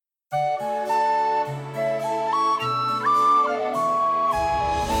I'm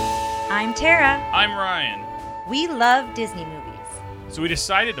Tara. I'm Ryan. We love Disney movies. So we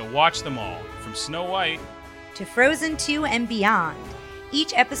decided to watch them all, from Snow White to Frozen 2 and beyond.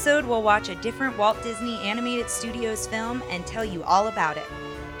 Each episode will watch a different Walt Disney Animated Studios film and tell you all about it.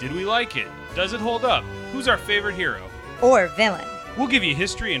 Did we like it? Does it hold up? Who's our favorite hero? Or villain. We'll give you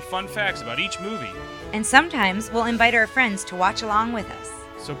history and fun facts about each movie. And sometimes we'll invite our friends to watch along with us.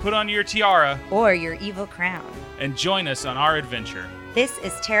 So put on your tiara or your evil crown and join us on our adventure. This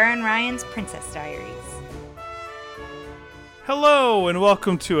is Tara and Ryan's Princess Diaries. Hello and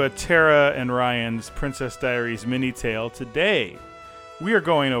welcome to a Tara and Ryan's Princess Diaries mini tale. Today, we are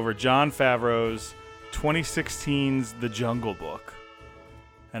going over Jon Favreau's 2016's The Jungle Book.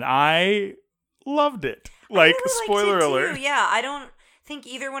 And I loved it. Like, really spoiler liked it alert. too. Yeah, I don't think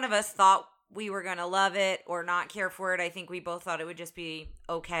either one of us thought we were going to love it or not care for it. I think we both thought it would just be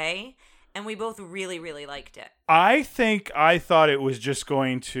okay. And we both really, really liked it. I thought it was just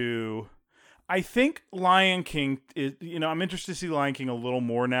going to... I think Lion King is, I'm interested to see Lion King a little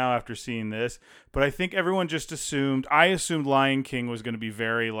more now after seeing this, but I think everyone just assumed Lion King was going to be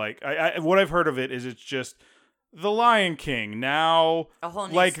very like, what I've heard of it is it's just the Lion King now, a whole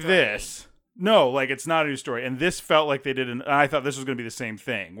new like story. This. No, like it's not a new story. And this felt like they did, I thought this was going to be the same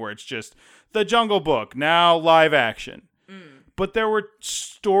thing where it's just the Jungle Book, now live action. But there were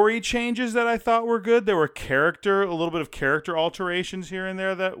story changes that I thought were good. There were a little bit of character alterations here and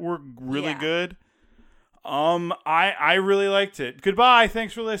there that were really good. I really liked it. Goodbye.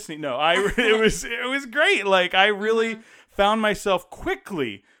 Thanks for listening. No, it was great. Like I really found myself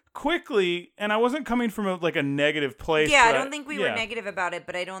quickly, and I wasn't coming from a negative place. Yeah, I don't think we were negative about it,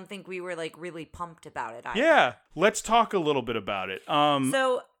 but I don't think we were really pumped about it either. Yeah, let's talk a little bit about it.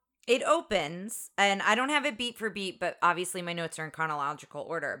 So it opens, and I don't have it beat for beat, but obviously my notes are in chronological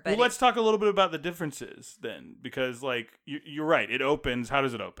order. But let's talk a little bit about the differences then, because you're right. It opens. How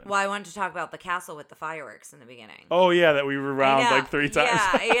does it open? Well, I wanted to talk about the castle with the fireworks in the beginning. Oh yeah, that we were around 3 times.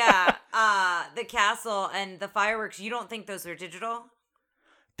 Yeah. The castle and the fireworks. You don't think those are digital?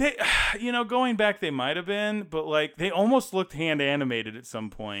 They, going back, they might have been, but they almost looked hand animated at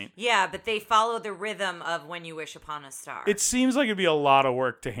some point. Yeah, but they follow the rhythm of When You Wish Upon a Star. It seems like it'd be a lot of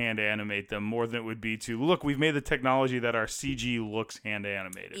work to hand animate them more than it would be to look. We've made the technology that our CG looks hand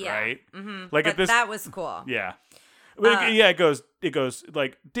animated, right? Mm-hmm. But that was cool. Yeah, it goes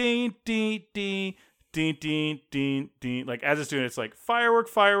like ding ding ding. Ding, ding, ding, ding. Like, as it's doing, it's like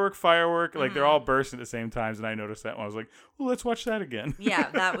firework. Like, they're all bursting at the same times, and I noticed that one. I was like, well, let's watch that again. Yeah,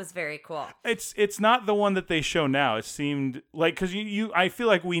 that was very cool. It's not the one that they show now. It seemed like, because I feel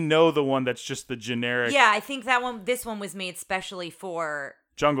like we know the one that's just the generic. Yeah, I think this one was made specially for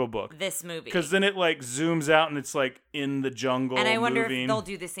Jungle Book. This movie. Because then it zooms out and it's in the jungle. And I wonder moving. if they'll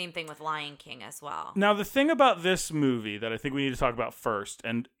do the same thing with Lion King as well. Now, the thing about this movie that I think we need to talk about first,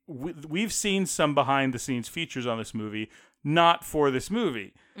 and we've seen some behind the scenes features on this movie, not for this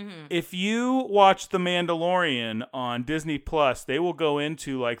movie. Mm-hmm. If you watch The Mandalorian on Disney Plus, they will go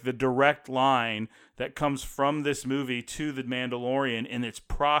into the direct line that comes from this movie to The Mandalorian in its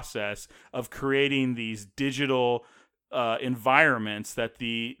process of creating these digital environments that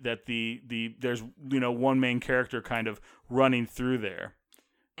there's one main character kind of running through there.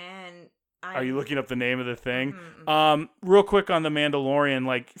 And are you looking up the name of the thing? Mm-hmm. Real quick on The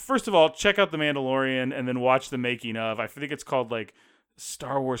Mandalorian, first of all, check out The Mandalorian and then watch the making of. I think it's called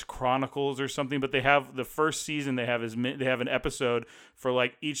Star Wars Chronicles or something, but they have the first season they have an episode for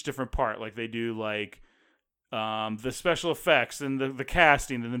each different part. They do the special effects and the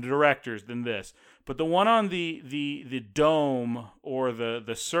casting and the directors, then this. But the one on the dome or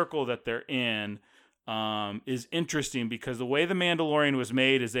the circle that they're in is interesting because the way The Mandalorian was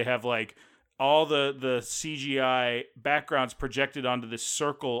made is they have all the CGI backgrounds projected onto this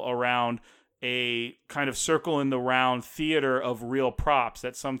circle around a kind of circle in the round theater of real props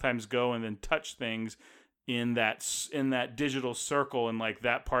that sometimes go and then touch things in that digital circle, and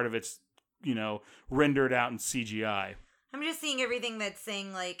that part of it's rendered out in CGI. I'm just seeing everything that's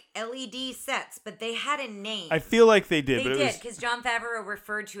saying LED sets, but they had a name. I feel like they did. They did, because Jon Favreau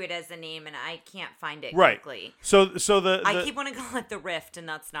referred to it as a name, and I can't find it right. quickly. So I keep wanting to call it the Rift, and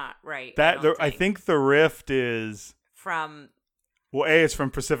that's not right. I think the Rift is from. Well, it's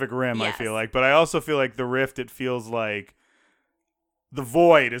from Pacific Rim. Yes. I feel like, but I also feel like the Rift. It feels like the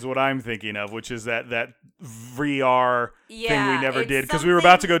Void is what I'm thinking of, which is that VR thing we never did because we were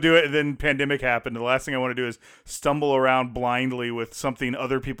about to go do it, and then pandemic happened. And the last thing I want to do is stumble around blindly with something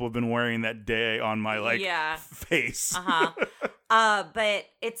other people have been wearing that day on my face. But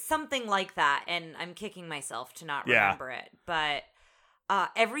it's something like that, and I'm kicking myself to not remember it. But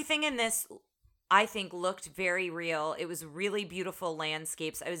Everything in this, I think, looked very real. It was really beautiful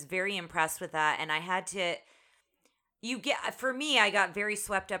landscapes. I was very impressed with that, and I had to. For me, I got very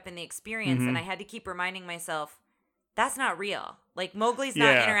swept up in the experience, and I had to keep reminding myself, that's not real. Like, Mowgli's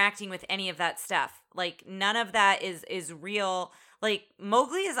not interacting with any of that stuff. Like, none of that is real. Like,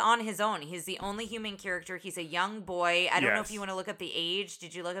 Mowgli is on his own. He's the only human character. He's a young boy. I don't know if you want to look up the age.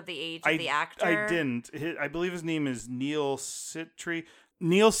 Did you look up the age of the actor? I didn't. I believe his name is Neil Sitri.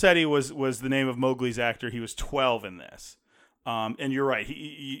 Neil Setti was the name of Mowgli's actor. He was 12 in this. And you're right.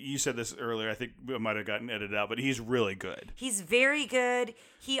 You said this earlier. I think it might have gotten edited out, but he's really good. He's very good.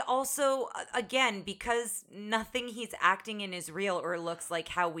 He also, again, because nothing he's acting in is real or looks like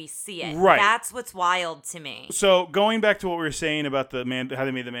how we see it. Right. That's what's wild to me. So going back to what we were saying about how they made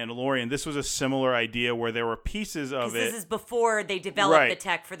The Mandalorian, this was a similar idea where there were pieces of it. This is before they developed the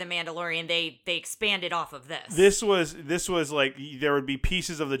tech for The Mandalorian. They expanded off of this. This was like there would be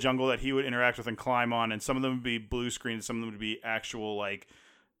pieces of the jungle that he would interact with and climb on, and some of them would be blue screen, and some of them would be actual, like,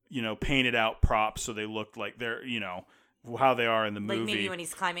 painted out props, so they looked like they're, how they are in the movie. Like maybe when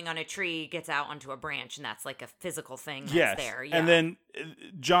he's climbing on a tree, he gets out onto a branch, and that's like a physical thing that's there. Yeah. And then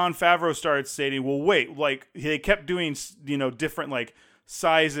Jon Favreau started stating, well, wait, like they kept doing, different like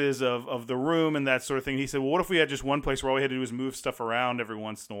sizes of the room and that sort of thing. He said, well, what if we had just one place where all we had to do was move stuff around every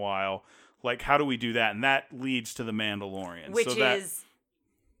once in a while? Like, how do we do that? And that leads to The Mandalorian. Which is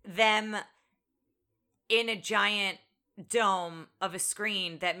them in a giant dome of a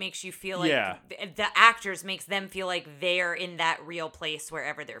screen that makes you feel like the actors makes them feel like they're in that real place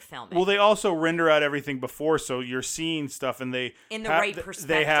wherever they're filming. Well, they also render out everything before, so you're seeing stuff, and they in the right perspective.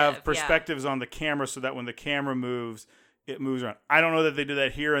 They have perspectives on the camera so that when the camera moves, it moves around. I don't know that they did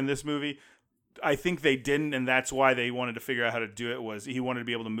that here in this movie. I think they didn't, and that's why they wanted to figure out how to do it. Was he wanted to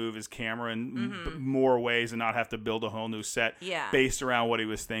be able to move his camera in more ways and not have to build a whole new set based around what he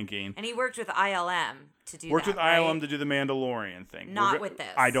was thinking. And he worked with ILM to do with ILM to do the Mandalorian thing. Not with this.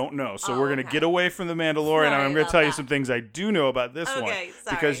 I don't know. So we're going to get away from the Mandalorian. And I'm going to tell you some things I do know about this one. Sorry.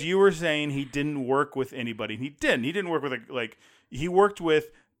 Because you were saying he didn't work with anybody. He didn't. He didn't work with he worked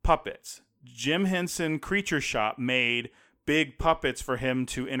with puppets. Jim Henson Creature Shop made big puppets for him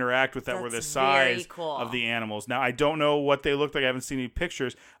to interact with that were the size of the animals. Now, I don't know what they looked like. I haven't seen any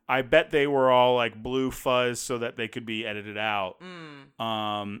pictures. I bet they were all like blue fuzz so that they could be edited out.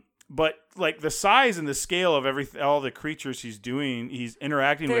 But like the size and the scale of all the creatures he's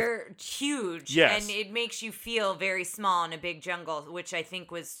interacting with. They're huge. Yes. And it makes you feel very small in a big jungle, which I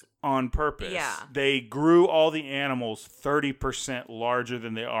think was on purpose. Yeah. They grew all the animals 30% larger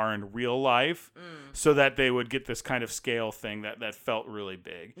than they are in real life so that they would get this kind of scale thing that felt really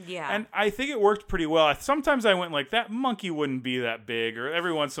big. Yeah. And I think it worked pretty well. Sometimes I went like, that monkey wouldn't be that big, or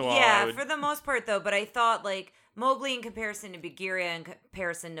every once in a while Yeah, for the most part though, but I thought like Mowgli in comparison to Bagheera in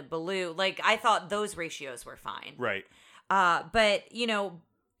comparison to Baloo, like I thought those ratios were fine. Right. But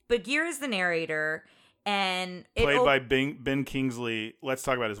Bagheera's the narrator, and played by Ben Kingsley. Let's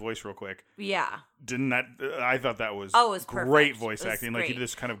talk about his voice real quick. Yeah. I thought that was it was great voice acting. Great. Like he did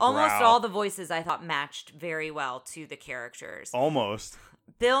this kind of almost growl. all the voices I thought matched very well to the characters. Almost.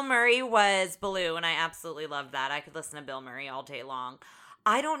 Bill Murray was Baloo, and I absolutely loved that. I could listen to Bill Murray all day long.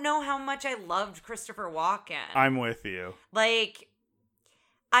 I don't know how much I loved Christopher Walken. I'm with you. Like,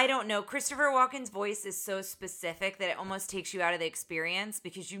 I don't know. Christopher Walken's voice is so specific that it almost takes you out of the experience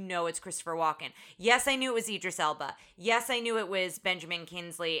because you know it's Christopher Walken. Yes, I knew it was Idris Elba. Yes, I knew it was Benjamin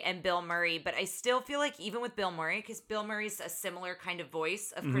Kingsley and Bill Murray, but I still feel like even with Bill Murray, because Bill Murray's a similar kind of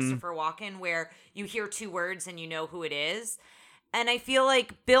voice of Christopher Walken where you hear two words and you know who it is. And I feel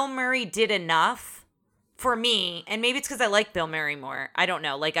like Bill Murray did enough for me, and maybe it's because I like Bill Murray more. I don't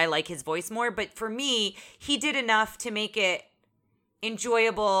know. Like, I like his voice more. But for me, he did enough to make it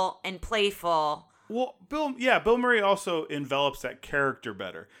enjoyable and playful. Well, Bill Murray also envelops that character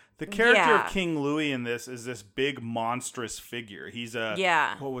better. The character of King Louis in this is this big, monstrous figure. He's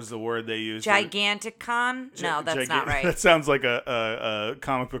what was the word they used? Giganticon? No, that's not right. That sounds like a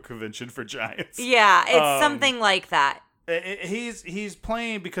comic book convention for giants. Yeah, it's something like that. He's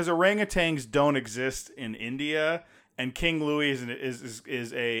playing because orangutans don't exist in India, and King Louis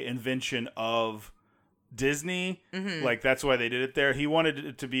is a invention of Disney. Like that's why they did it there. He wanted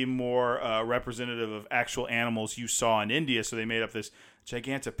it to be more representative of actual animals you saw in India, so they made up this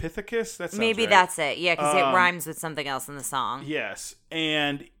Gigantopithecus. That sounds maybe right. That's it. Yeah, because it rhymes with something else in the song. Yes,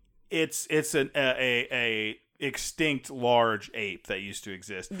 and it's a extinct large ape that used to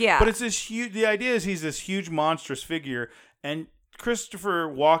exist. Yeah. But it's this huge, the idea is he's this huge monstrous figure, and Christopher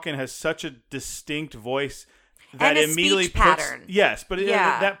Walken has such a distinct voice. that And a immediately speech puts pattern. yes, but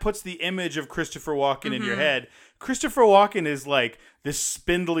that puts the image of Christopher Walken in your head. Christopher Walken is like this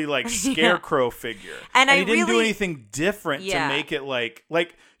spindly, like scarecrow figure, And I he didn't do really- anything different Yeah. to make it like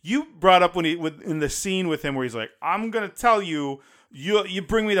you brought up when in the scene with him where he's like, "I'm gonna tell you, you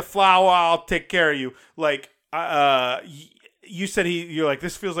bring me the flower, I'll take care of you." Like, you said you're like,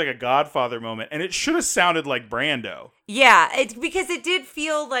 this feels like a Godfather moment, and it should have sounded like Brando. Yeah, because it did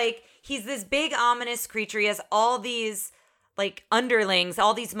feel like he's this big ominous creature. He has all these like underlings,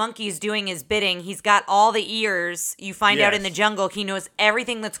 all these monkeys doing his bidding. He's got all the ears. You find out in the Yes. jungle, he knows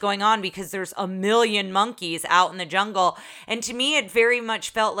everything that's going on because there's a million monkeys out in the jungle. And to me, it very much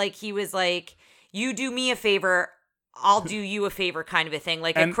felt like he was like, you do me a favor, I'll do you a favor kind of a thing.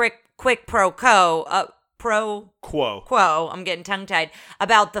 Like a quick pro quo, I'm getting tongue-tied,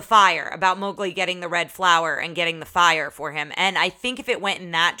 about the fire, about Mowgli getting the red flower and getting the fire for him. And I think if it went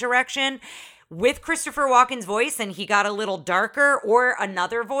in that direction with Christopher Walken's voice and he got a little darker or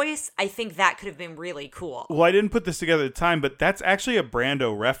another voice, I think that could have been really cool. Well, I didn't put this together at the time, but that's actually a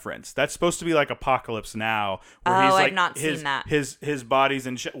Brando reference. That's supposed to be like Apocalypse Now, where he's like I've not seen that. His body's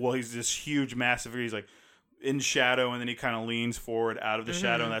in he's this huge, massive. He's like in shadow, and then he kind of leans forward out of the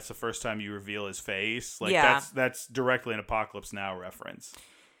shadow, and that's the first time you reveal his face. Like that's directly an Apocalypse Now reference.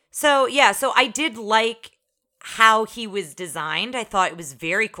 So I did like how he was designed. I thought it was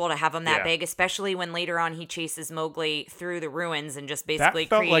very cool to have him that big, especially when later on he chases Mowgli through the ruins and just basically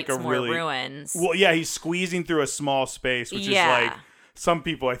creates more ruins. Well, yeah, he's squeezing through a small space, which is like, some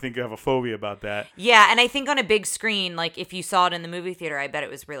people I think have a phobia about that. Yeah, and I think on a big screen, like if you saw it in the movie theater, I bet it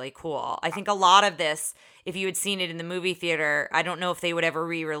was really cool. I think a lot of this, if you had seen it in the movie theater, I don't know if they would ever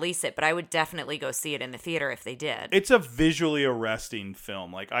re-release it, but I would definitely go see it in the theater if they did. It's a visually arresting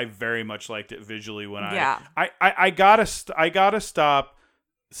film. Like, I very much liked it visually when I gotta stop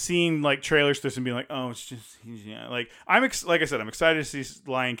seeing like trailers to this and being like, oh, it's just like like I said, I'm excited to see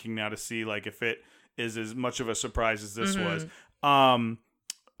Lion King now to see like if it is as much of a surprise as this was.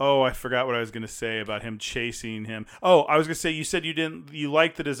 I forgot what I was going to say about him chasing him. Oh, I was going to say, you said you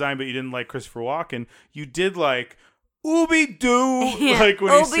liked the design, but you didn't like Christopher Walken. You did like Ooby Doo. Like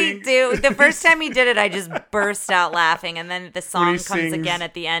when Ooby Doo. The first time he did it, I just burst out laughing, and then the song comes again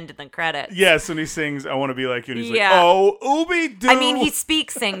at the end of the credits. Yes, when he sings, I want to be like you, and he's like, oh, Ooby Doo. I mean, he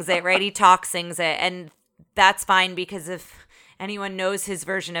sings it, right? He sings it, and that's fine because if anyone knows his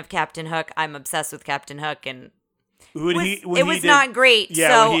version of Captain Hook, I'm obsessed with Captain Hook, and it was not great.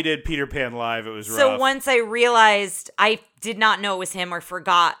 Yeah, when he did Peter Pan live, it was rough. So once I realized, I did not know it was him or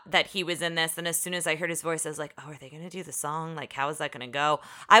forgot that he was in this. And as soon as I heard his voice, I was like, oh, are they going to do the song? Like, how is that going to go?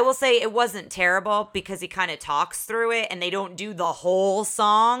 I will say it wasn't terrible because he kind of talks through it and they don't do the whole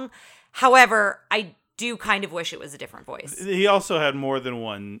song. However, I do kind of wish it was a different voice. He also had more than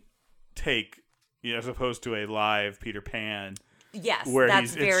one take, as opposed to a live Peter Pan. Yes, where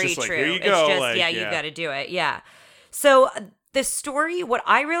that's very just true. Like, here you it's go. just, like, you got to do it. Yeah. So the story, what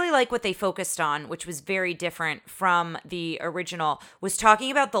I really like what they focused on, which was very different from the original, was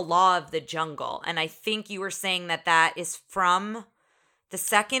talking about the law of the jungle. And I think you were saying that is from the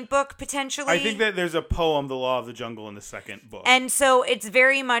second book, potentially. I think that there's a poem, The Law of the Jungle, in the second book. And so it's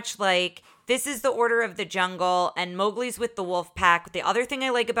very much like, this is the order of the jungle, and Mowgli's with the wolf pack. The other thing I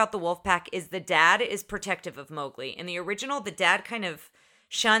like about the wolf pack is the dad is protective of Mowgli. In the original, the dad kind of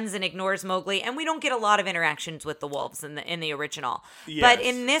shuns and ignores Mowgli, and we don't get a lot of interactions with the wolves in the original. Yes. But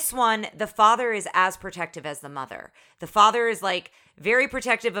in this one, the father is as protective as the mother. The father is like very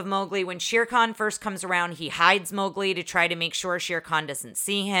protective of Mowgli. When Shere Khan first comes around, he hides Mowgli to try to make sure Shere Khan doesn't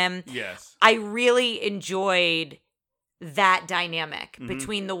see him. Yes. I really enjoyed that dynamic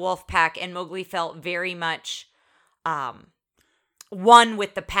between the wolf pack, and Mowgli felt very much one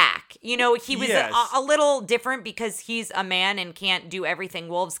with the pack. He was a little different because he's a man and can't do everything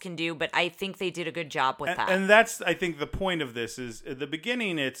wolves can do, but I think they did a good job with that. And that's, I think, the point of this is, at the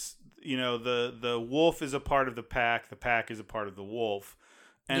beginning, it's, the wolf is a part of the pack is a part of the wolf.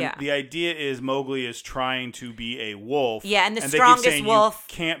 And the idea is Mowgli is trying to be a wolf. Yeah, and the they strongest keep saying, wolf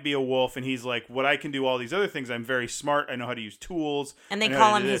you can't be a wolf. And he's like, what I can do all these other things. I'm very smart. I know how to use tools. And they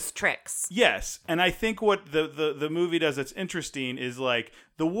call him his tricks. Yes. And I think what the movie does that's interesting is like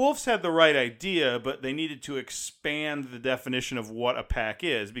the wolves had the right idea, but they needed to expand the definition of what a pack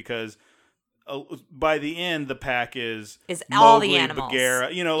is, because by the end, the pack is Mowgli, all the animals. Bagheera,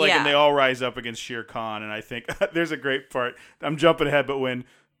 and they all rise up against Shere Khan. And I think there's a great part. I'm jumping ahead, but when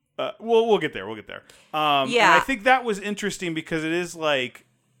we'll get there. And I think that was interesting because it is like,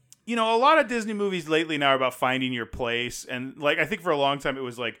 a lot of Disney movies lately now are about finding your place, and like I think for a long time it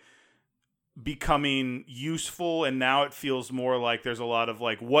was like becoming useful, and now it feels more like there's a lot of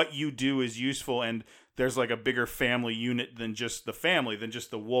like what you do is useful, and there's like a bigger family unit than just the family, than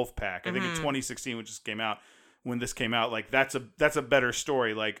just the wolf pack. I think in 2016, when this came out, like that's a better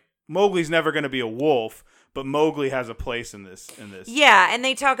story. Like Mowgli's never going to be a wolf, but Mowgli has a place in this. Yeah, and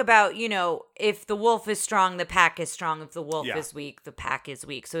they talk about, if the wolf is strong, the pack is strong. If the wolf is weak, the pack is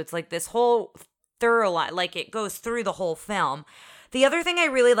weak. So it's like this whole thorough, like it goes through the whole film. The other thing I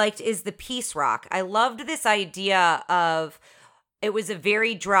really liked is the Peace Rock. I loved this idea of it was a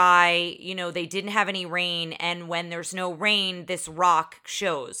very dry, they didn't have any rain. And when there's no rain, this rock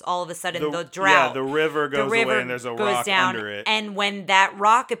shows. All of a sudden, the drought. Yeah, the river goes away and there's a rock down, under it. And when that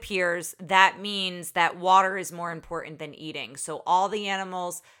rock appears, that means that water is more important than eating. So all the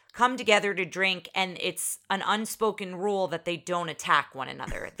animals come together to drink, and it's an unspoken rule that they don't attack one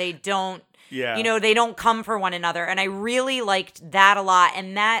another. They don't. Yeah. They don't come for one another. And I really liked that a lot.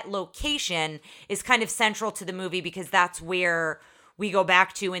 And that location is kind of central to the movie because that's where we go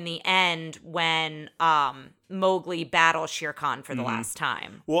back to in the end when Mowgli battles Shere Khan for the last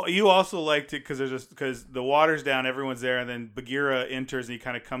time. Well, you also liked it because the water's down, everyone's there, and then Bagheera enters and he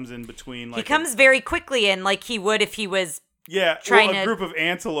kind of comes in between. He comes very quickly in, like he would if he was. Yeah, a group of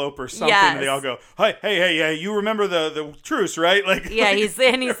antelope or something, yes. and they all go, hey, you remember the truce, right? Like, yeah, he's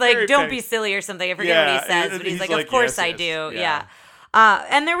like, don't be silly or something. I forget what he says, but he's like, of course I do. Yeah.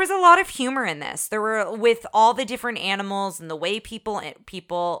 And there was a lot of humor in this. There were, with all the different animals and the way people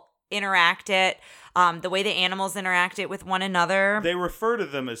interacted, the way the animals interacted with one another. They refer to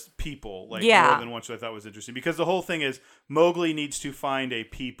them as people, more than once, which I thought was interesting. Because the whole thing is Mowgli needs to find a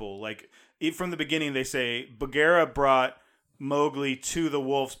people. Like, from the beginning, they say Bagheera brought Mowgli to the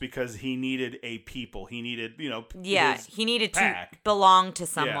wolves because he needed a people. He needed, he needed pack. to belong to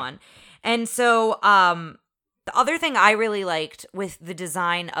someone. Yeah. And so the other thing I really liked with the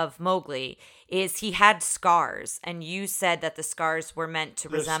design of Mowgli is he had scars, and you said that the scars were meant to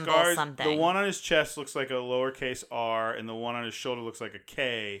resemble something. The one on his chest looks like a lowercase R, and the one on his shoulder looks like a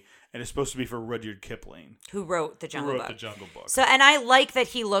K, and it's supposed to be for Rudyard Kipling, who wrote the Jungle Book. So, and I like that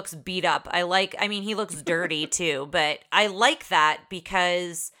he looks beat up. He looks dirty too, but I like that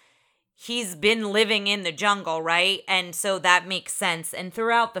because he's been living in the jungle, right? And so that makes sense. And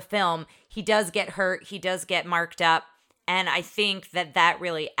throughout the film, he does get hurt, he does get marked up, and I think that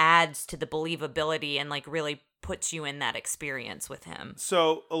really adds to the believability and really puts you in that experience with him.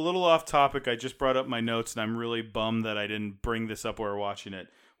 So, a little off topic, I just brought up my notes, and I'm really bummed that I didn't bring this up while we were watching it.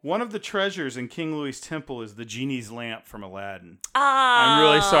 One of the treasures in King Louis's temple is the genie's lamp from Aladdin. Oh, I'm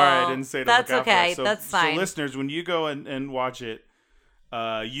really sorry I didn't say to that's look out okay. for it. That's fine. So, listeners, when you go and watch it,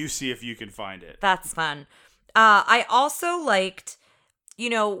 you see if you can find it. That's fun. I also liked,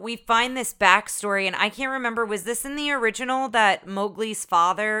 we find this backstory, and I can't remember, was this in the original that Mowgli's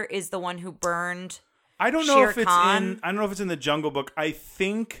father is the one who burned I don't know Shere if it's Khan? I don't know if it's in the Jungle Book. I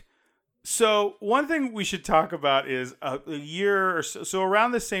think so. One thing we should talk about is a year or so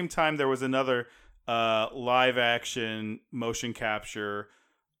around the same time there was another live action motion capture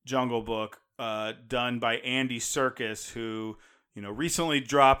Jungle Book done by Andy Serkis, who recently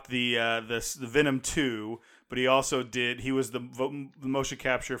dropped the Venom 2, but he also he was the motion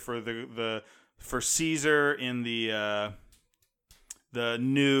capture for Caesar in the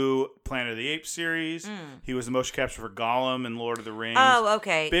new Planet of the Apes series. He was the motion capture for Gollum in Lord of the Rings. Oh,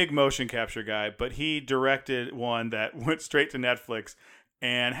 okay. Big motion capture guy, but he directed one that went straight to Netflix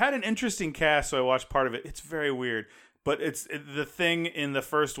and had an interesting cast, so I watched part of it. It's very weird, but the thing in the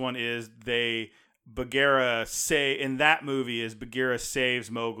first one is Bagheera saves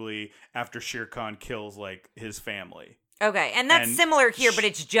Mowgli after Shere Khan kills his family. Okay, and that's similar here, but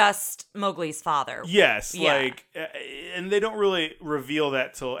it's just Mowgli's father. Yes, yeah. And they don't really reveal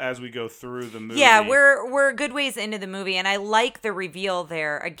that till as we go through the movie. Yeah, we're a good ways into the movie, and I like the reveal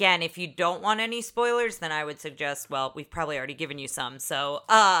there. Again, if you don't want any spoilers, then I would suggest, we've probably already given you some, so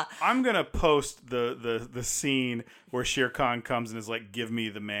I'm gonna post the scene where Shere Khan comes and is like, "Give me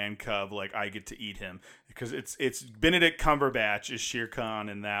the man cub, I get to eat him." Because it's Benedict Cumberbatch is Shere Khan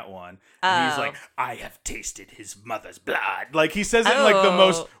in that one. And he's like, "I have tasted his mother's blood." He says it in the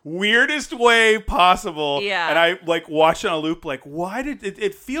most weirdest way possible. Yeah. And I watch on a loop, why did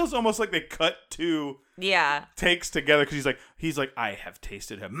it feels almost like they cut two takes together, because he's like, "I have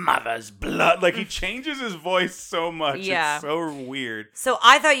tasted her mother's blood." He changes his voice so much. Yeah. It's so weird. So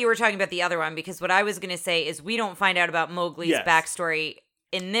I thought you were talking about the other one, because what I was going to say is we don't find out about Mowgli's backstory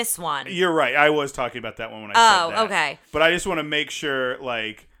in this one. You're right. I was talking about that one when I said that. Oh, okay. But I just want to make sure,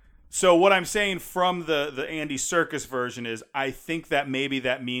 so what I'm saying from the Andy Serkis version is I think that maybe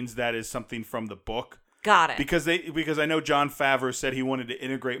that means that is something from the book. Got it. Because I know Jon Favreau said he wanted to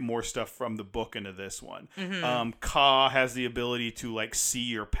integrate more stuff from the book into this one. Ka has the ability to like see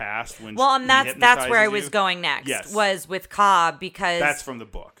your past when and that's where I was you. going next. Yes. Was with Ka, because that's from the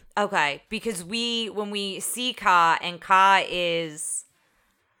book. Okay, because when we see Ka, and Ka is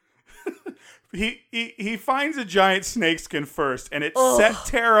He finds a giant snakeskin first, and it set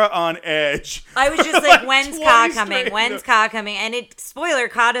Tara on edge. I was just like, when's Ka coming? straight When's Ka coming? And spoiler,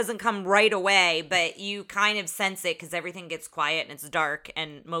 Ka doesn't come right away, but you kind of sense it because everything gets quiet and it's dark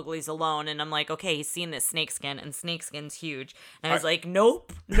and Mowgli's alone. And I'm like, okay, he's seen this snakeskin, and snakeskin's huge. And I was like,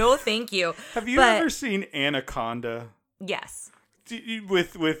 nope, no thank you. Have you ever seen Anaconda? Yes.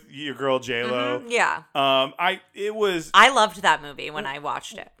 With your girl J-Lo? Yeah. I loved that movie when I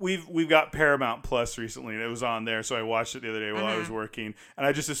watched it. We've got Paramount Plus recently, and it was on there, so I watched it the other day while I was working. And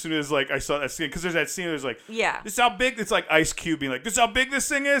I just, as soon as like I saw that scene, because there's that scene, there's like, this is how big. It's like Ice Cube being like, this is how big this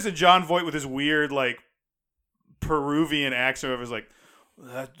thing is, and John Voight with his weird like Peruvian accent was like,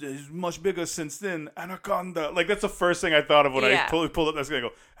 that is much bigger since then. Anaconda. Like, that's the first thing I thought of when I pulled up that scene. I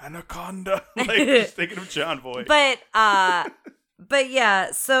go, Anaconda. Like, just thinking of John Voight. But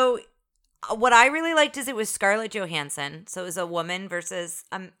yeah, so what I really liked is it was Scarlett Johansson. So it was a woman versus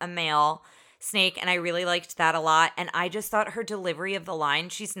a male snake, and I really liked that a lot. And I just thought her delivery of the line,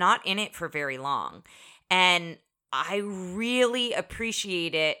 she's not in it for very long. And I really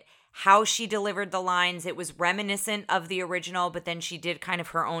appreciate it, how she delivered the lines. It was reminiscent of the original, but then she did kind of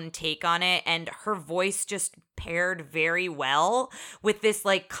her own take on it. And her voice just paired very well with this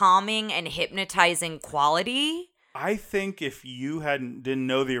like calming and hypnotizing quality. I think if you didn't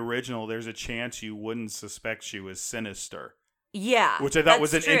know the original, there's a chance you wouldn't suspect she was sinister. Yeah. Which I thought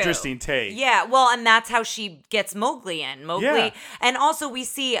was an interesting take. Yeah, well, and that's how she gets Mowgli in. And also we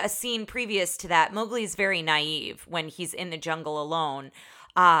see a scene previous to that. Mowgli is very naive when he's in the jungle alone.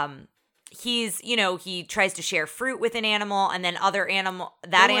 He tries to share fruit with an animal, and then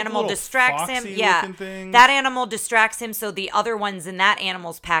that animal distracts him. Yeah. That animal distracts him, so the other ones in that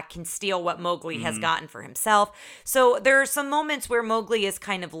animal's pack can steal what Mowgli has gotten for himself. So there are some moments where Mowgli is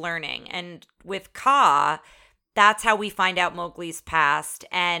kind of learning, and with Ka, that's how we find out Mowgli's past,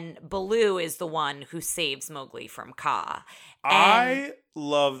 and Baloo is the one who saves Mowgli from Ka. I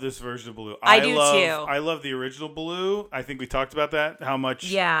love this version of Baloo. I do too. I love the original Baloo. I think we talked about that, how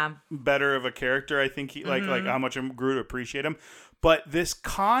much better of a character I think he like how much I grew to appreciate him. But this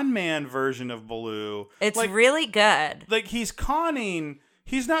con man version of Baloo, it's really good. Like, he's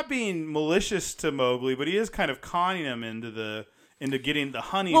not being malicious to Mowgli, but he is kind of conning him into getting the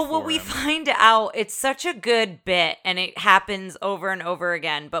honey. Well, what we find out, it's such a good bit, and it happens over and over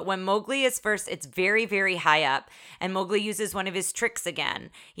again. But when Mowgli is first, it's very, very high up, and Mowgli uses one of his tricks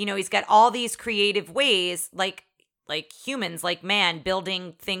again. He's got all these creative ways, like humans, like man,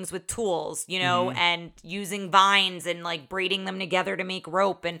 building things with tools, and using vines and like braiding them together to make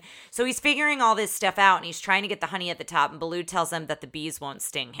rope. And so he's figuring all this stuff out, and he's trying to get the honey at the top, and Baloo tells him that the bees won't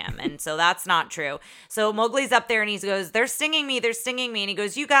sting him. And so that's not true. So Mowgli's up there and he goes, they're stinging me. And he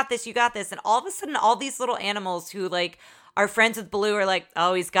goes, you got this. And all of a sudden, all these little animals who like are friends with Baloo are like,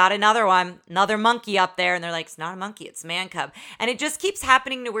 oh, he's got another monkey up there. And they're like, it's not a monkey, it's a man cub. And it just keeps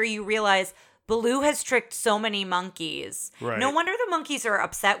happening to where you realize Baloo has tricked so many monkeys. Right. No wonder the monkeys are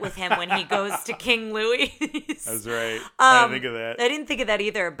upset with him when he goes to King Louis. That's right. I didn't think of that. I didn't think of that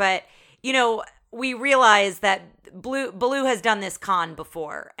either. But, we realize that Baloo has done this con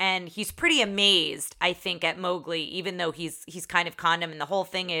before. And he's pretty amazed, I think, at Mowgli, even though he's kind of conned him. And the whole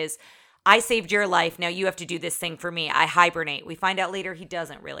thing is, I saved your life. Now you have to do this thing for me. I hibernate. We find out later he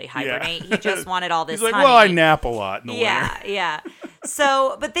doesn't really hibernate. He just wanted all this honey. He's like, well, I nap a lot in the winter. Yeah.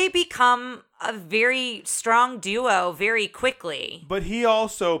 So, but they become a very strong duo very quickly. But he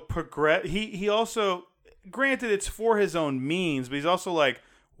also progressed. He also, granted, it's for his own means, but he's also like,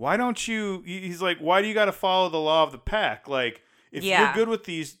 why don't you? He's like, why do you got to follow the law of the pack? Like, if you're good with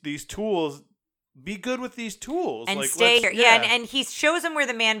these tools, be good with these tools and like, stay here. Yeah, and he shows him where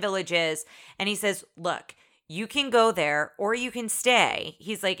the man village is, and he says, "Look, you can go there or you can stay."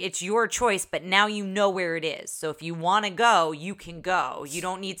 He's like, "It's your choice, but now you know where it is. So if you want to go, you can go. You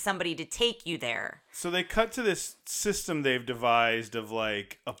don't need somebody to take you there." So they cut to this system they've devised of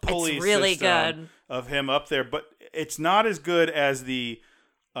like a pulley really system good. Of him up there, but it's not as good as the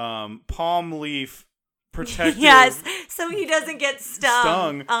palm leaf protective. Yes, so he doesn't get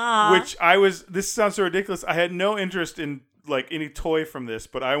stung. Which this sounds so ridiculous. I had no interest in like any toy from this,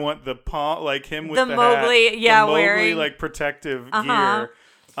 but I want the palm, like him with the Mowgli, hat, the Mowgli wearing like protective gear.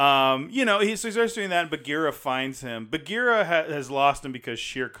 He starts doing that, and Bagheera finds him. Bagheera has lost him because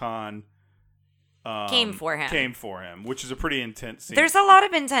Shere Khan came for him, which is a pretty intense scene. There's a lot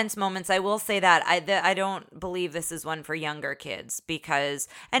of intense moments. I will say that I don't believe this is one for younger kids because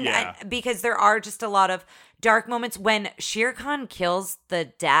because there are just a lot of dark moments when Shere Khan kills the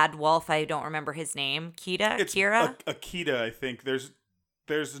dad wolf. I don't remember his name. Kira. Akita, I think.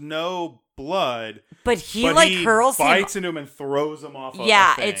 There's no blood, but he hurls him, bites into him and throws him off.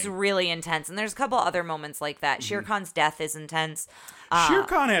 Yeah, it's really intense. And there's a couple other moments like that. Shere Khan's death is intense. Shere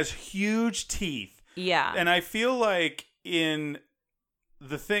Khan has huge teeth. Yeah. And I feel like in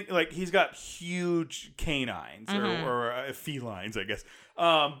the thing, like he's got huge canines or felines, I guess.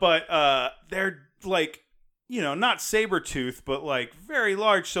 But they're like, not saber tooth, but like very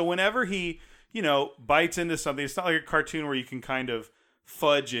large. So whenever he, bites into something, it's not like a cartoon where you can kind of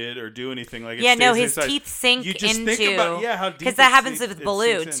fudge it or do anything like his teeth sink you just into think about how deep because that happens with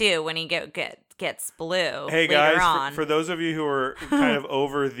Baloo too when he gets Baloo. Hey later guys, on. For those of you who are kind of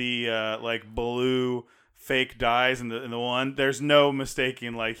over the like Baloo fake dies in the one, there's no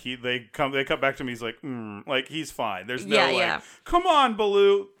mistaking. Like they cut back to me. He's like he's fine. There's no come on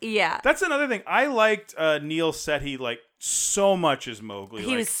Baloo. Yeah, that's another thing. I liked Neil Sethi like so much as Mowgli.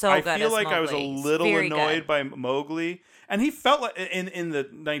 He was so good. I feel as like Mowgli. I was a little annoyed by Mowgli. And he felt like in the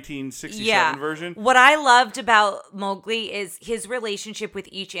 1967 version. What I loved about Mowgli is his relationship with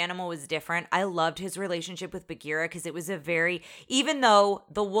each animal was different. I loved his relationship with Bagheera because it was even though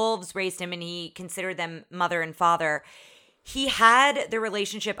the wolves raised him and he considered them mother and father, he had the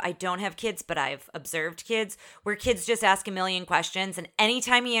relationship. I don't have kids, but I've observed kids where kids just ask a million questions. And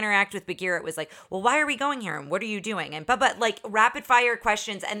anytime he interacted with Bagheera, it was like, well, why are we going here? And what are you doing? And but like rapid fire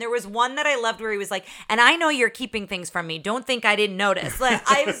questions. And there was one that I loved where he was like, and I know you're keeping things from me. Don't think I didn't notice. Like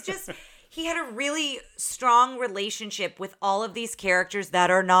he had a really strong relationship with all of these characters that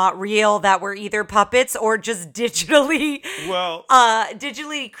are not real, that were either puppets or just digitally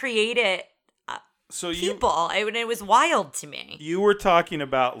created. It was wild to me. You were talking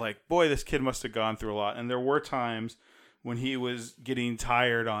about like, boy, this kid must have gone through a lot. And there were times when he was getting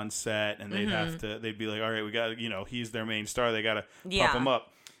tired on set and they'd be like, all right, we got to, he's their main star. They got to pump him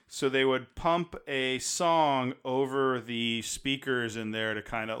up. So they would pump a song over the speakers in there to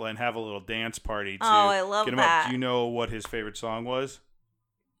kind of and have a little dance party to I love get him that. up. Do you know what his favorite song was?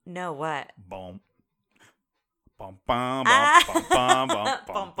 No, what? Boom. Bum, bum, bum, bum, bum, bum,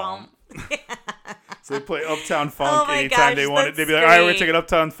 bum, bum. So they play Uptown Funk anytime they wanted. They'd be like, all right, we're going to take an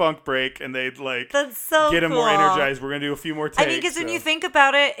Uptown Funk break. And they'd like that's so get him cool. more energized. We're going to do a few more takes. I mean, because when you think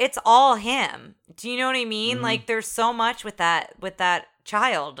about it, it's all him. Do you know what I mean? Like there's so much with that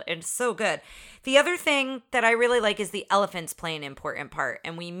child. It's so good. The other thing that I really like is the elephants play an important part.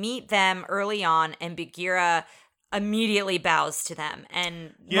 And we meet them early on and Bagheera immediately bows to them.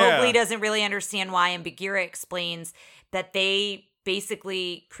 And Mowgli doesn't really understand why. And Bagheera explains that they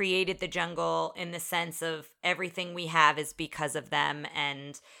basically created the jungle in the sense of everything we have is because of them.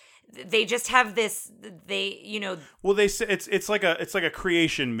 And they just have this, well, they say it's like a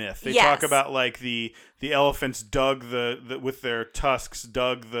creation myth. They talk about like the elephants dug the with their tusks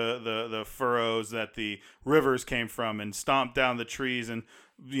dug the furrows that the rivers came from and stomped down the trees and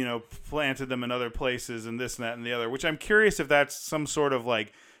planted them in other places and this and that and the other, which I'm curious if that's some sort of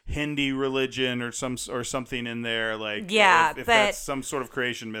like Hindi religion or something in there, like if that's some sort of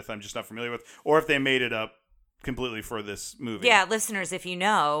creation myth I'm just not familiar with, or if they made it up completely for this movie. Yeah, listeners, if you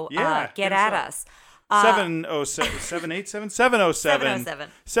know, get at us. 707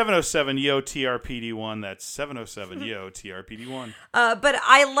 Yo TRPD1. That's 707 Yo TRPD1. But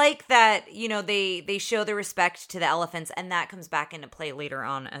I like that they show the respect to the elephants, and that comes back into play later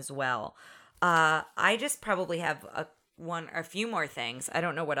on as well. I just probably have a few more things. I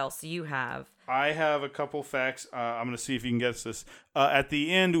don't know what else you have. I have a couple facts. I'm going to see if you can guess this. At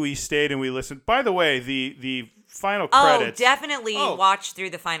the end, we stayed and we listened. By the way, the final credits. Definitely watch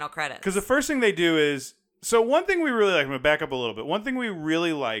through the final credits. Because the first thing they do is... So one thing we really liked... I'm going to back up a little bit. One thing we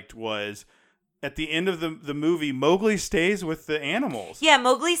really liked was... At the end of the movie, Mowgli stays with the animals. Yeah,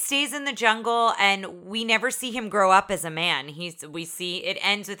 Mowgli stays in the jungle, and we never see him grow up as a man. We see it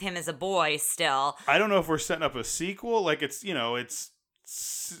ends with him as a boy still. I don't know if we're setting up a sequel. Like it's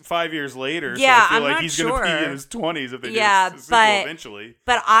 5 years later. Yeah, so I feel I'm like not he's sure. going to be in his 20s if they do a sequel eventually.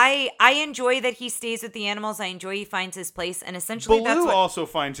 But I enjoy that he stays with the animals. I enjoy he finds his place, and essentially Baloo also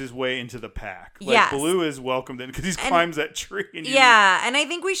finds his way into the pack. Like yes. Baloo is welcomed in because he climbs that tree. And and I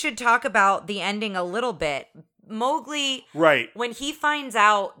think we should talk about the ending a little bit. Mowgli, right? When he finds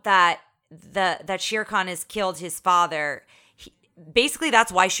out that Shere Khan has killed his father. Basically,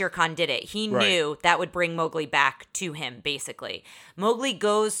 that's why Shere Khan did it. He knew that would bring Mowgli back to him, basically. Mowgli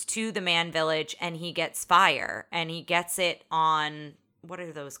goes to the man village and he gets fire. And he gets it on, what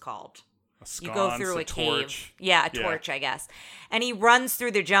are those called? You go sconce, through a cave. torch. Yeah, a torch, I guess. And he runs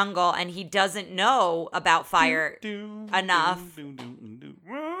through the jungle, and he doesn't know about fire enough.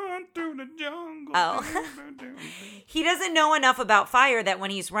 Run through the jungle. Oh. He doesn't know enough about fire that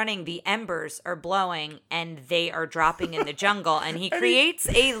when he's running, the embers are blowing and they are dropping in the jungle, and he creates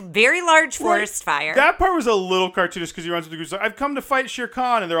a very large forest fire. That part was a little cartoonish because he runs with the group. He's like, I've come to fight Shere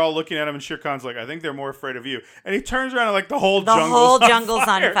Khan, and they're all looking at him, and Shere Khan's like, I think they're more afraid of you. And he turns around and like the whole jungle's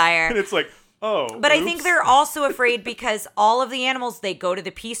on fire. And it's like, oh. But oops. I think they're also afraid because all of the animals, they go to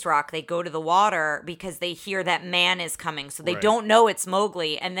the Peace Rock, they go to the water because they hear that man is coming. So they don't know it's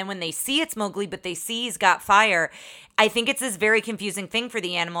Mowgli. And then when they see it's Mowgli, but they see he's got fire, I think it's this very confusing thing for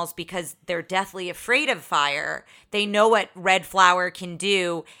the animals because they're deathly afraid of fire. They know what red flower can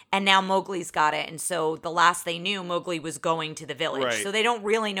do, and now Mowgli's got it. And so the last they knew, Mowgli was going to the village. Right. So they don't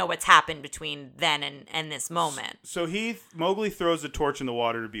really know what's happened between then and this moment. So Mowgli throws the torch in the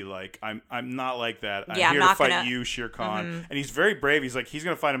water to be like, I'm not like that. I'm Yeah, here I'm to fight not gonna- you, Shere Khan. And he's very brave. He's like, he's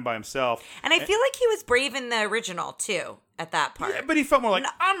going to fight him by himself. And I feel like he was brave in the original, too, at that part. Yeah, but he felt more like,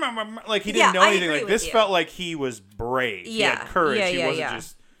 like he didn't know I anything. agree Like with this you. felt like he was brave. He had courage. Yeah, he yeah, wasn't yeah.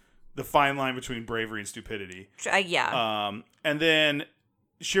 just the fine line between bravery and stupidity. Yeah. And then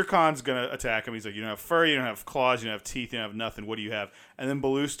Shere Khan's gonna attack him. He's like, you don't have fur, you don't have claws, you don't have teeth, you don't have nothing. What do you have? And then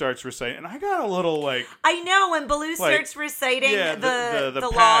Baloo starts reciting, and I got a little like, I know when Baloo starts reciting the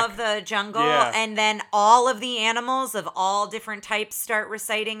law pack. of the jungle, Yeah. and then all of the animals of all different types start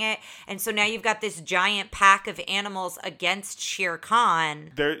reciting it, and so now you've got this giant pack of animals against Shere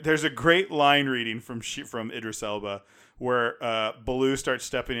Khan. there's a great line reading from Idris Elba where Baloo starts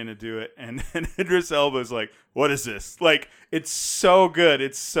stepping in to do it, and then Idris Elba is like, what is this? Like, it's so good.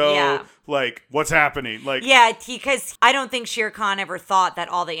 It's so, like, what's happening? Like, Yeah, because I don't think Shere Khan ever thought that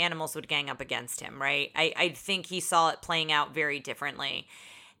all the animals would gang up against him, right? I think he saw it playing out very differently.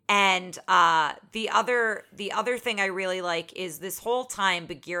 And the other thing I really like is this whole time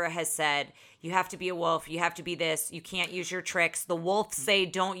Bagheera has said, you have to be a wolf, you have to be this, you can't use your tricks. The wolves say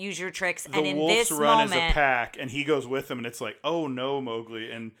don't use your tricks. And in wolves this run moment, as a pack, and he goes with them, and it's like, oh no,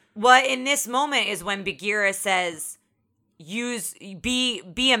 Mowgli. And what in this moment is when Bagheera says, be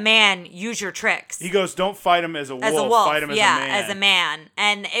a man, use your tricks. he goes, don't fight him as a wolf, fight him as a man. as a man.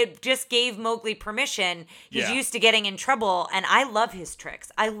 And it just gave Mowgli permission. He's Yeah. used to getting in trouble, and I love his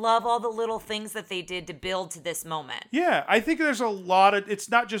tricks. I love all the little things that they did to build to this moment. Yeah, I think there's a lot of, it's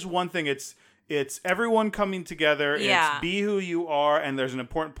not just one thing, it's everyone coming together. Yeah. It's be who you are, and there's an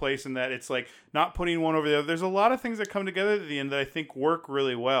important place in that. It's like not putting one over the other. There's a lot of things that come together at the end that I think work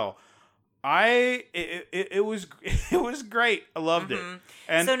really well. It was great. I loved it.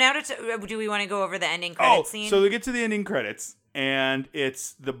 And So now do we want to go over the ending credit scene? so they get to the ending credits, and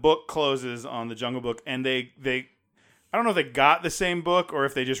it's the book closes on the Jungle Book, and they I don't know if they got the same book or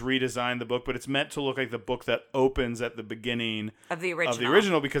if they just redesigned the book, but it's meant to look like the book that opens at the beginning of the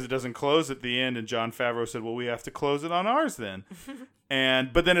original. because it doesn't close at the end. And Jon Favreau said, well, we have to close it on ours then.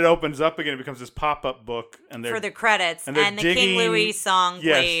 But then it opens up again. It becomes this pop-up book. And For the credits. and And, they're the King digging- Louis song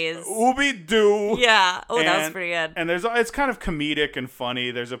plays. Ooby-doo. Yeah. Oh, that was And- pretty good. And it's kind of comedic and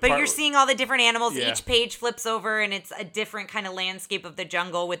funny. There's a But part you're seeing all the different animals. Yeah. Each page flips over, and it's a different kind of landscape of the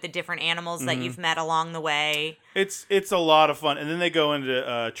jungle with the different animals that you've met along the way. It's a lot of fun. And then they go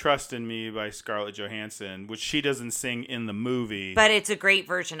into Trust in Me by Scarlett Johansson, which she doesn't sing in the movie. But it's a great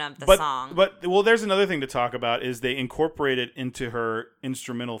version of the song. But there's another thing to talk about is they incorporate it into her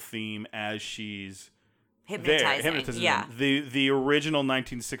instrumental theme as she's hypnotizing. Yeah. them. The original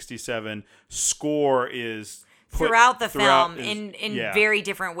 1967 score is Throughout the film is- in yeah. very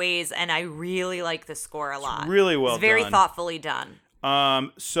different ways, and I really like the score a lot. really well It's very done. thoughtfully done.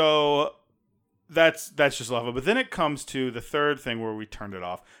 So that's just lovely. But then it comes to the third thing where we turned it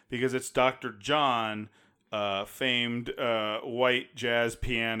off because it's Dr. John, famed white jazz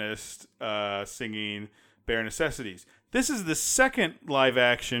pianist, singing Bare Necessities. This is the second live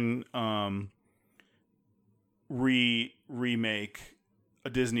action remake, a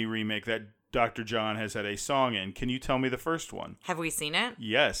Disney remake that Dr. John has had a song in. Can you tell me the first one? Have we seen it?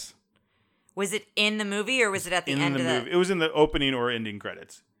 Yes. Was it in the movie or was it at the In end the of movie. It was in the opening or ending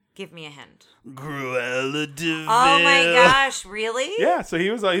credits. Give me a hint. Cruella de Vil. Oh my gosh, really? Yeah, so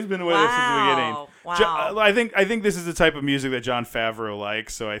he's been with us since the beginning. Wow. I think this is the type of music that Jon Favreau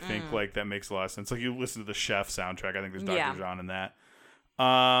likes, so I think like that makes a lot of sense. Like you listen to the Chef soundtrack, I think there's Dr. John in that.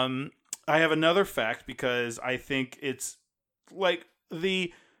 I have another fact because I think it's like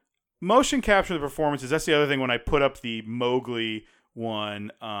the motion capture of the performances. That's the other thing when I put up the Mowgli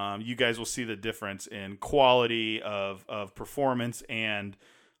one, you guys will see the difference in quality of performance and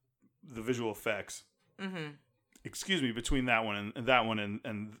the visual effects. Mm-hmm. between that one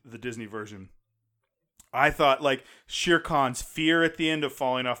and the Disney version. I thought like Shere Khan's fear at the end of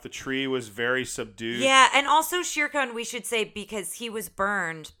falling off the tree was very subdued. Yeah, and also Shere Khan, we should say, because he was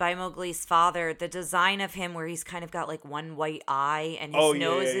burned by Mowgli's father, the design of him where he's kind of got like one white eye and his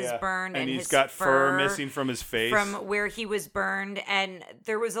nose is burned and he's his got fur missing from his face. From where he was burned. And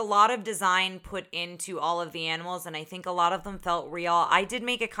there was a lot of design put into all of the animals, and I think a lot of them felt real. I did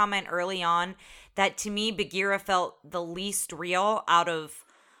make a comment early on that to me, Bagheera felt the least real out of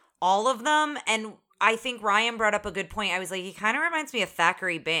all of them. And I think Ryan brought up a good point. I was like, he kind of reminds me of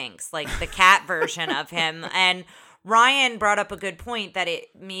Thackeray Binks, like the cat version of him. And Ryan brought up a good point that it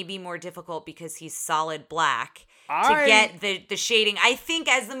may be more difficult because he's solid black to get the shading. I think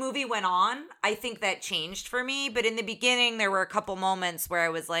as the movie went on, I think that changed for me. But in the beginning, there were a couple moments where I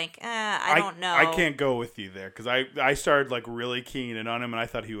was like, I don't know. I can't go with you there because I started like really keying in on him, and I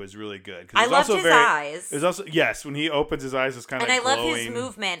thought he was really good. I loved his eyes. It was also, yes, when he opens his eyes, it's kind of glowing. And I love his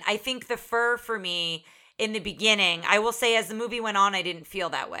movement. I think the fur for me in the beginning, I will say as the movie went on, I didn't feel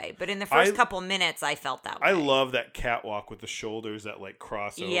that way. But in the first couple minutes, I felt that way. I love that catwalk with the shoulders that like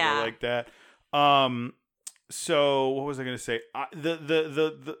cross over like that. So what was I going to say?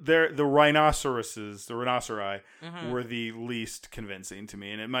 The rhinoceroses, the rhinoceri, were the least convincing to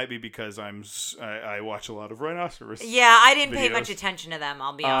me, and it might be because I watch a lot of rhinoceros. Yeah, I didn't pay much attention to them.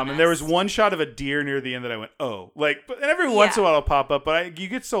 I'll be honest. And there was one shot of a deer near the end that I went, oh, like, and every once in a while it'll pop up, but you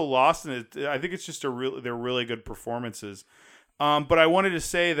get so lost in it. I think it's just they're really good performances. But I wanted to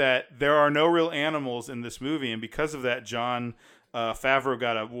say that there are no real animals in this movie, and because of that, Jon Favreau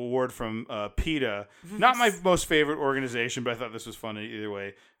got an award from PETA. Not my most favorite organization, but I thought this was fun either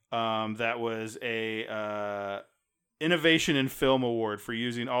way. That was a Innovation in Film Award for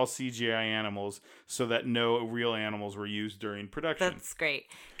using all CGI animals so that no real animals were used during production. That's great.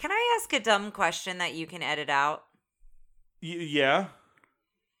 Can I ask a dumb question that you can edit out? Yeah.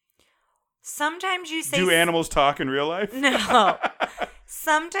 Sometimes you say... Do animals talk in real life? No.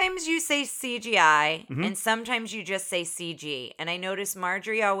 Sometimes you say CGI, and sometimes you just say CG. And I noticed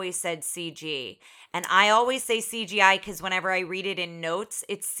Marjorie always said CG. And I always say CGI because whenever I read it in notes,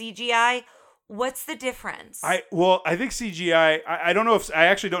 it's CGI. What's the difference? I think CGI, I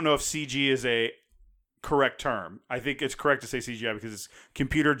actually don't know if CG is a correct term. I think it's correct to say CGI because it's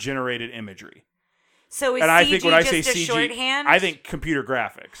computer-generated imagery. So is and CG I think when I just say a CG, shorthand? I think computer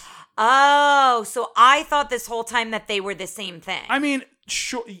graphics. Oh, so I thought this whole time that they were the same thing. I mean,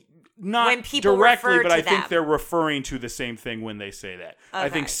 not when people directly, refer but to I think them. they're referring to the same thing when they say that. Okay. I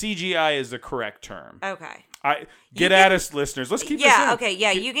think CGI is the correct term. Okay. Get at us, listeners. Let's keep this in. Yeah, okay,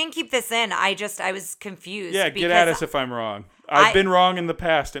 yeah, you can keep this in. I was confused. Yeah, get at us if I'm wrong. I've been wrong in the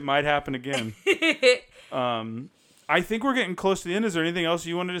past. It might happen again. I think we're getting close to the end. Is there anything else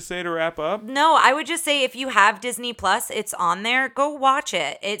you wanted to say to wrap up? No, I would just say if you have Disney Plus, it's on there. Go watch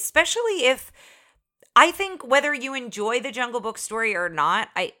it. Especially if I think whether you enjoy the Jungle Book story or not,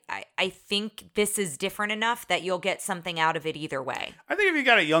 I think this is different enough that you'll get something out of it either way. I think if you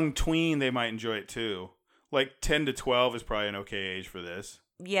got a young tween, they might enjoy it too. Like 10 to 12 is probably an okay age for this.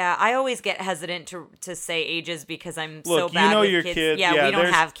 Yeah, I always get hesitant to say ages because I'm so Look, bad you know with your kids. kid. Yeah, we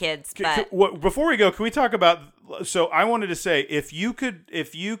don't have kids. But before we go, can we talk about? So I wanted to say, if you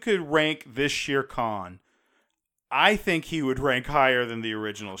could rank this Shere Khan, I think he would rank higher than the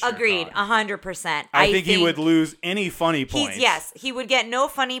original Shere Agreed, Khan. 100%. I think he would lose any funny points. Yes, he would get no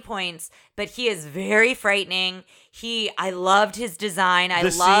funny points, but he is very frightening. I loved his design. I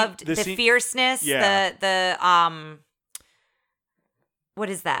loved the fierceness. Yeah. What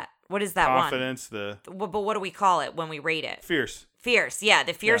is that? What is that Confidence, one? But what do we call it when we rate it? Fierce. Yeah,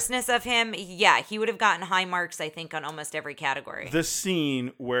 the fierceness of him. Yeah, he would have gotten high marks, I think, on almost every category. The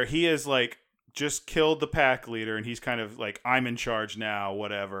scene where he is like just killed the pack leader and he's kind of like, I'm in charge now,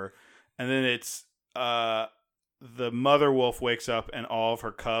 whatever. And then it's the mother wolf wakes up and all of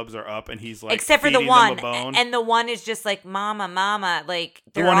her cubs are up and he's like, except for the one, and the one is just like, mama, like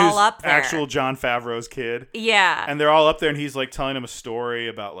they're all up there. Actual Jon Favreau's kid. Yeah. And they're all up there and he's like telling him a story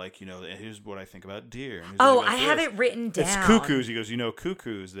about like, here's what I think about deer. I have it written down. It's cuckoos. He goes,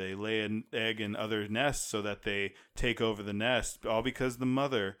 cuckoos, they lay an egg in other nests so that they take over the nest, all because the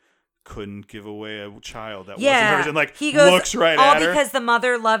mother couldn't give away a child that wasn't hers, and like he goes, looks right all at her. Because the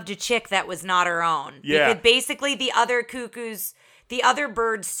mother loved a chick that was not her own. Yeah. Because basically the other cuckoos, the other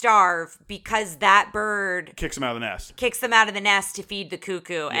birds starve because that bird Kicks them out of the nest. kicks them out of the nest to feed the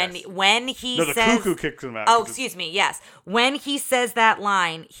cuckoo. Yes. And when he No, the says, cuckoo kicks them out. "Oh, excuse me, yes," when he says that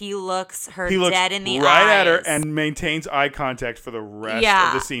line, he looks her He looks dead in the right eyes. at her and maintains eye contact for the rest of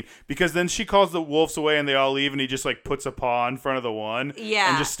Yeah. the scene. Because then she calls the wolves away and they all leave, and he just like puts a paw in front of the one, Yeah.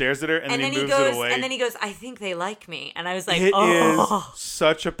 and just stares at her, and then he moves goes, it away. and then he goes, "I think they like me," and I was like, It "Oh, is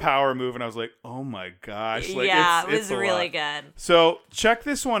such a power move, and I was like, "Oh my gosh!" Like, yeah, it's it was a really lot. good." So check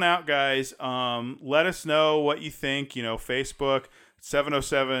this one out, guys. Let us know what you think. Facebook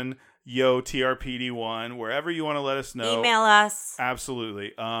 707 Yo TRPD1, wherever you want to let us know. Email us.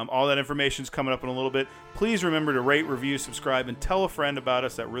 Absolutely. All that information is coming up in a little bit. Please remember to rate, review, subscribe, and tell a friend about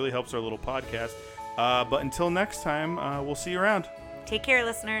us. That really helps our little podcast. But until next time, we'll see you around. Take care,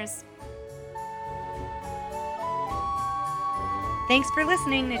 listeners. Thanks for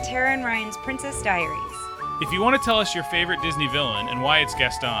listening to Tara and Ryan's Princess Diaries. If you want to tell us your favorite Disney villain and why it's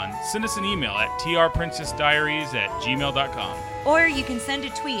Gaston, send us an email at trprincessdiaries@gmail.com. Or you can send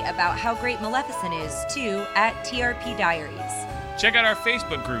a tweet about how great Maleficent is to @TRP Diaries. Check out our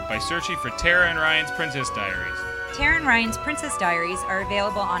Facebook group by searching for Tara and Ryan's Princess Diaries. Tara and Ryan's Princess Diaries are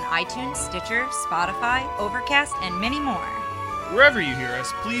available on iTunes, Stitcher, Spotify, Overcast, and many more. Wherever you hear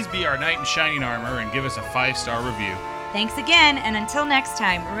us, please be our knight in shining armor and give us a 5-star review. Thanks again, and until next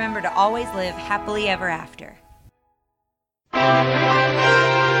time, remember to always live happily ever after.